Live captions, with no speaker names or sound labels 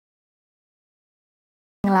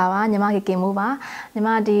Lava, Nyama Kimuba,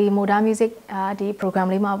 Nyama the MODA music, the program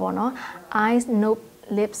Lima Bono, Eyes, Nope,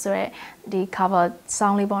 Lips, the cover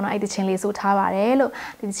sound Libono, the Chinle so Tavarello,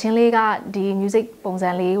 the Chinlega, the music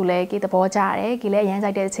Bonzali, Uleki, the Bojare, Gile,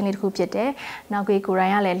 Yansa, the Chinle Kupjete, now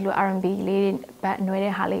Kuraya, Lelu R&B, lady, Bat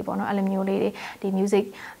Noe, Hali Bono, Alamu lady, the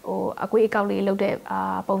music, or a quick outly looked at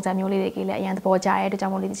Bonzamuli, Gile, and the Bojare, the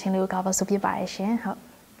Jamoli, the Chinle cover supervision.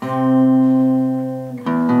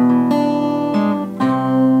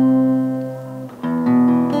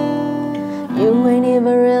 You ain't even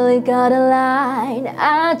really got a line.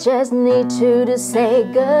 I just need you to say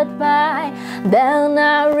goodbye. Then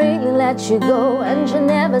I really let you go, and you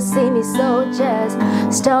never see me, so just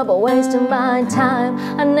stop wasting my time.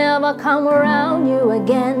 I never come around you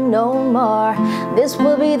again no more. This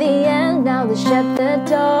will be the end, now to shut the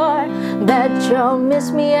door. Bet you'll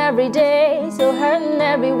miss me every day, so hurting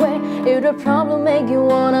every way. It'll probably make you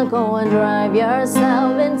wanna go and drive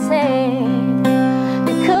yourself insane.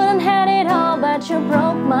 Couldn't have it all, but you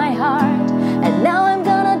broke my heart, and now I'm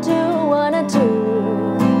gonna do what I do.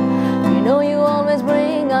 You know you always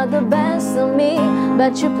bring out the best of me,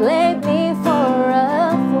 but you played me for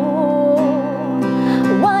a fool.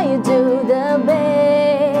 Why you do the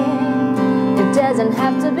best? It doesn't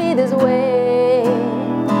have to be this way,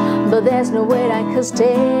 but there's no way I could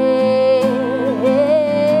stay.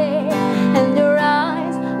 And your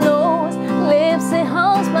eyes, nose, lips, it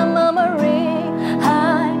haunts my memory.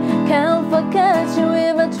 Can't forget you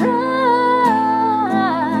if I try.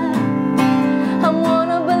 I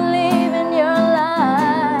wanna believe in your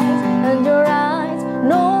lies, and your eyes,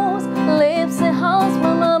 nose, lips, it haunts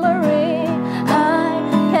my memory. I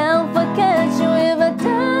can't forget you if I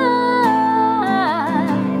die.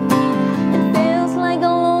 It feels like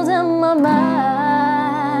I'm losing my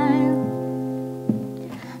mind.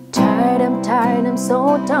 Tired, I'm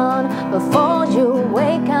so done. Before you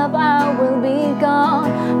wake up, I will be gone.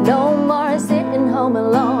 No more sitting home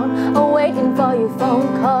alone or waiting for your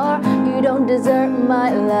phone call. You don't deserve my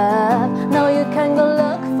love. No, you can go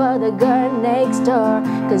look for the girl next door,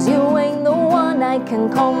 'cause you ain't the one I can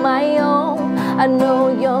call my own. I know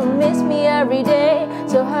you'll miss me every day,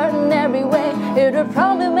 so hurting every way. It'll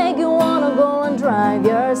probably make you wanna go and drive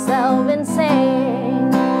yourself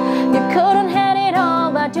insane. You couldn't have it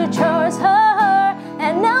all, but you chose her,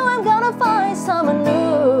 and now I'm gonna find someone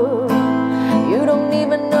new. You don't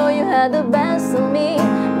even know you had the best of me.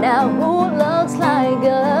 Now who looks like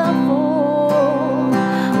a fool?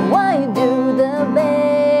 Why you do the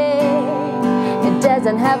best? It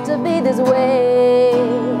doesn't have to be this way,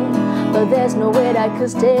 but there's no way I could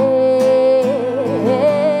stay.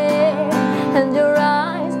 And your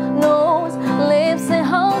eyes, nose, lips, it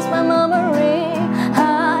haunts my memory.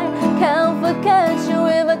 I can't forget you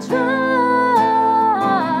if I try.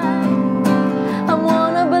 I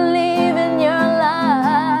wanna believe in your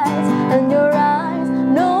lies, and your eyes,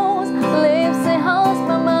 nose, lips, it haunts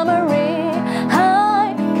my memory.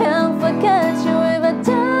 I can't forget you if I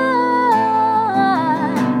die.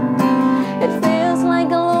 It feels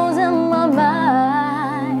like I'm losing my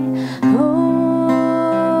mind. Ooh,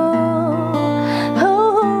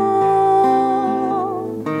 ooh,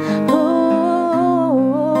 ooh,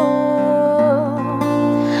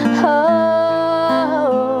 oh.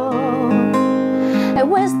 I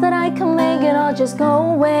wish that I can make it all just go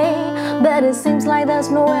away, but it seems like there's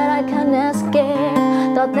nowhere I can escape.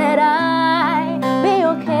 Thought that I'd be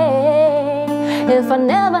okay if I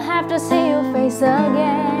never have to see your face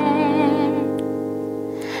again.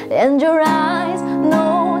 And your eyes